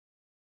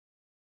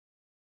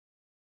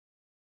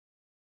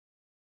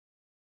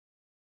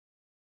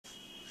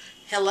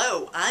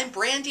Hello, I'm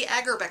Brandy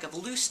Agerbeck of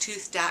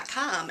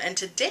LooseTooth.com, and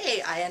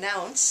today I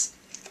announce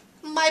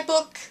my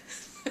book.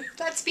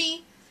 That's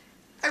me.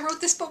 I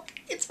wrote this book.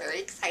 It's very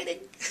exciting.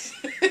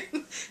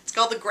 It's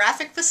called The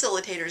Graphic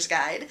Facilitator's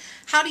Guide,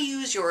 How to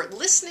Use Your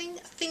Listening,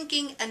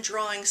 Thinking, and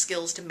Drawing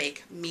Skills to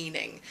Make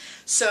Meaning.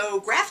 So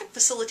graphic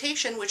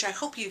facilitation, which I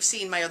hope you've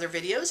seen my other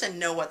videos and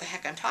know what the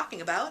heck I'm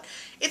talking about,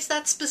 it's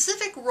that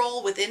specific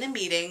role within a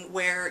meeting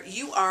where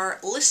you are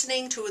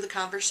listening to the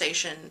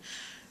conversation,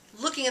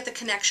 looking at the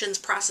connections,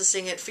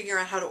 processing it,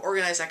 figuring out how to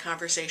organize that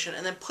conversation,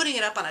 and then putting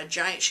it up on a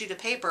giant sheet of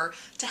paper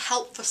to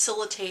help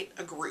facilitate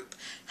a group.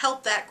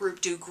 Help that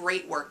group do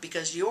great work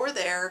because you're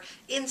there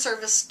in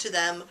service to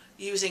them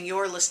using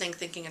your listening,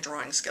 thinking, and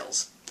drawing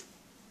skills.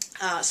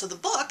 So the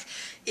book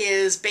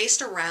is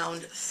based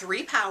around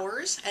 3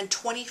 powers and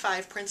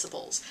 25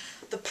 principles.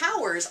 The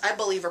powers, I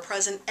believe, are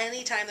present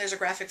anytime there's a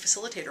graphic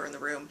facilitator in the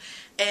room,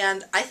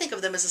 and I think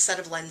of them as a set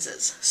of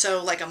lenses.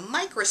 So like a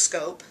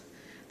microscope,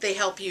 they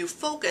help you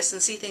focus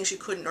and see things you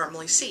couldn't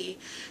normally see.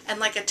 And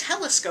like a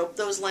telescope,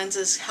 those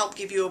lenses help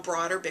give you a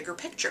broader, bigger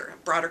picture,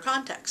 broader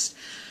context.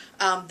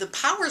 The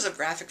powers of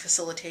graphic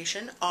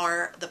facilitation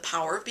are the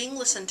power of being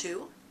listened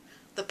to,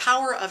 the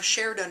power of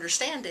shared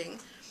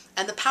understanding,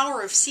 and the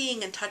power of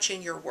seeing and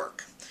touching your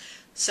work.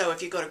 So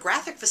if you go to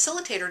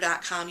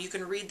graphicfacilitator.com, you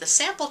can read the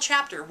sample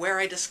chapter where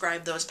I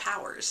describe those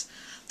powers.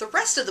 The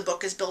rest of the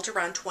book is built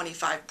around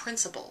 25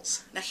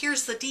 principles. Now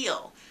here's the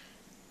deal.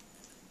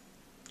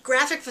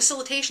 Graphic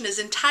facilitation is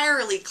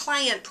entirely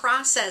client,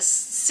 process,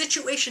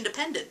 situation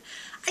dependent.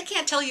 I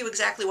can't tell you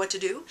exactly what to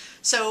do.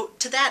 So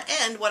to that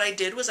end, what I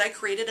did was I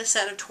created a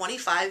set of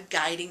 25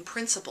 guiding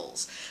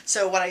principles.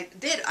 So what I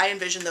did, I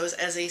envisioned those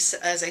as a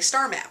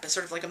star map, as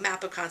sort of like a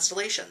map of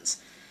constellations.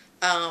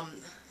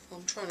 I'm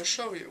trying to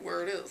show you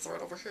where it is,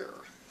 right over here.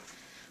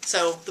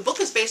 So the book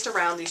is based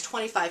around these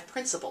 25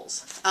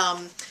 principles.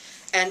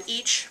 And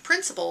each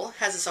principle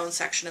has its own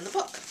section in the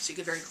book. So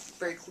you can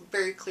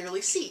very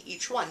clearly see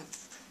each one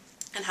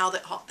and how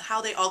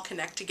they all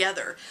connect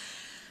together.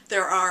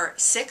 There are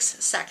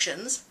 6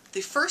 sections. The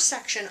first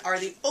section are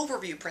the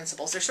overview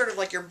principles. They're sort of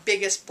like your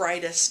biggest,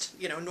 brightest,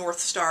 North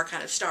Star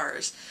kind of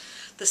stars.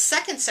 The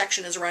second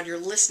section is around your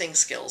listening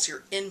skills,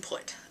 your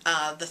input.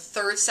 The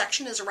third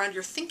section is around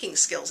your thinking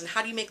skills and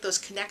how do you make those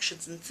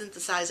connections and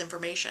synthesize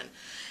information.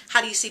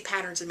 How do you see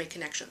patterns and make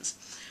connections?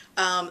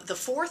 The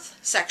fourth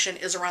section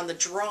is around the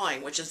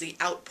drawing, which is the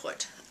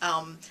output.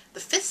 The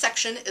fifth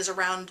section is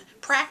around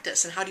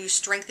practice and how do you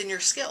strengthen your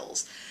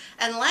skills.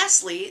 And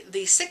lastly,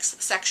 the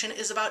sixth section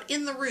is about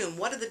in the room.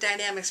 What are the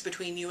dynamics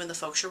between you and the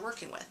folks you're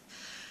working with?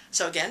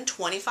 So again,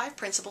 25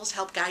 principles to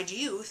help guide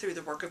you through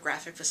the work of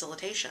graphic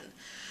facilitation.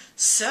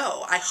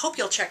 So I hope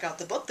you'll check out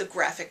the book, The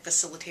Graphic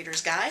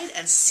Facilitator's Guide,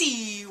 and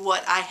see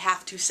what I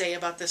have to say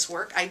about this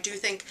work. I do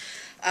think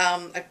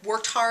I've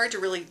worked hard to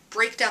really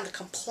break down the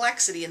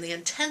complexity and the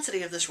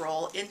intensity of this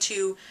role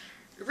into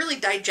really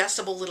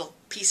digestible little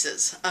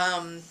pieces.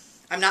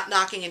 I'm not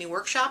knocking any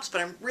workshops,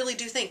 but I really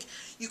do think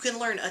you can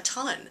learn a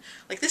ton.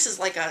 Like this is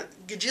like a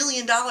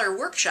gajillion-dollar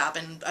workshop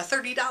and a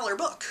 $30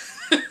 book.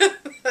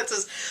 That's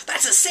as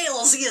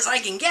salesy as I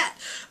can get.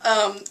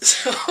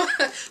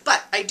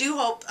 But I do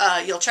hope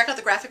you'll check out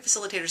the Graphic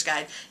Facilitator's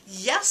Guide.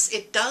 Yes,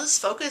 it does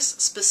focus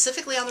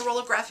specifically on the role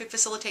of graphic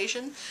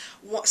facilitation.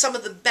 Some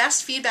of the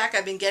best feedback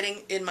I've been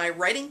getting in my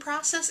writing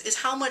process is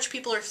how much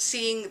people are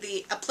seeing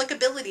the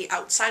applicability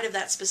outside of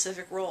that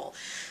specific role.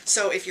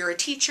 So if you're a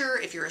teacher,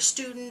 if you're a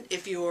student,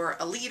 if you're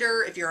a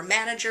leader, if you're a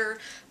manager,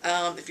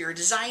 if you're a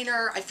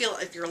designer, I feel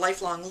if you're a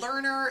lifelong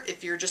learner,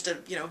 if you're just a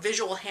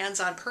visual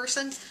hands-on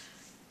person,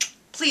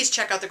 please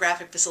check out the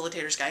Graphic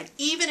Facilitator's Guide.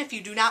 Even if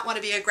you do not want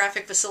to be a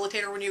graphic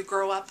facilitator when you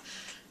grow up,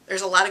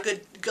 there's a lot of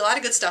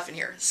good stuff in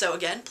here. So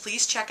again,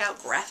 please check out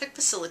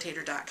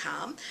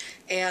graphicfacilitator.com.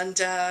 And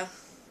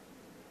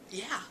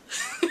yeah.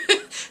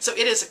 So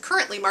it is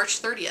currently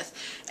March 30th.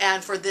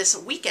 And for this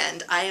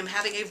weekend, I am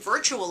having a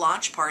virtual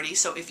launch party.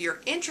 So if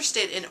you're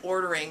interested in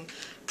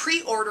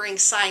pre-ordering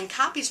signed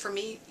copies from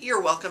me, you're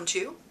welcome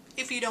to.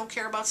 If you don't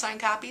care about signed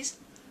copies,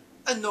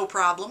 no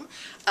problem.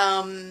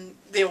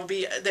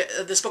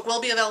 This book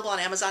will be available on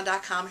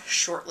Amazon.com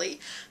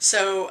shortly.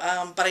 So,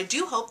 but I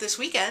do hope this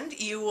weekend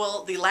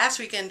the last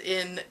weekend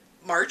in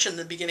March and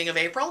the beginning of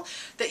April,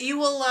 that you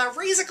will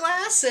raise a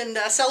glass and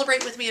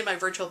celebrate with me in my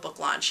virtual book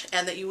launch,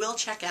 and that you will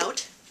check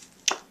out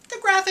the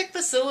Graphic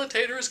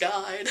Facilitator's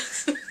Guide.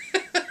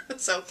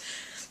 So,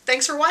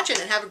 thanks for watching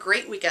and have a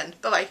great weekend.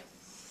 Bye-bye.